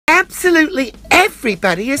Absolutely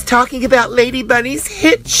everybody is talking about Lady Bunny's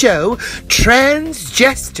hit show,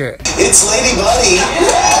 Trans-Jester. It's Lady Bunny.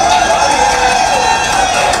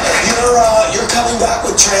 You're coming back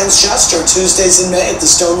with Trans-Jester Tuesdays in May at the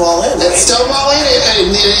Stonewall Inn. At Stonewall Inn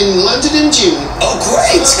in London in June. Oh,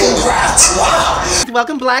 great! Congrats! Wow!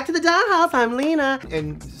 Welcome back to the Dollhouse. I'm Lena.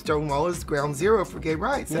 And Stonewall is ground zero for gay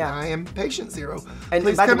rights, and I am patient zero. And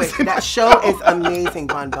Please by the come way, see that my show is amazing,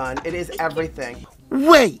 Bun Bun. It is everything.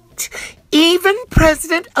 Wait, even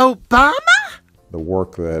President Obama? The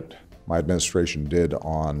work that my administration did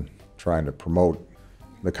on trying to promote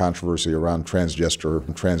the controversy around Trans-Jester.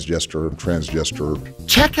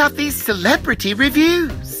 Check out these celebrity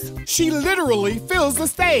reviews. She literally fills the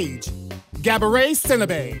stage. Cabaret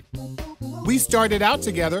Cinebabe. We started out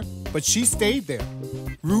together, but she stayed there.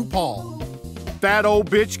 RuPaul. That old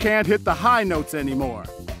bitch can't hit the high notes anymore.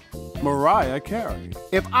 Mariah Carey.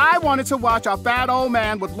 If I wanted to watch a fat old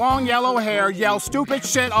man with long yellow hair yell stupid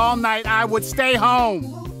shit all night, I would stay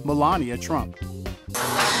home. Melania Trump.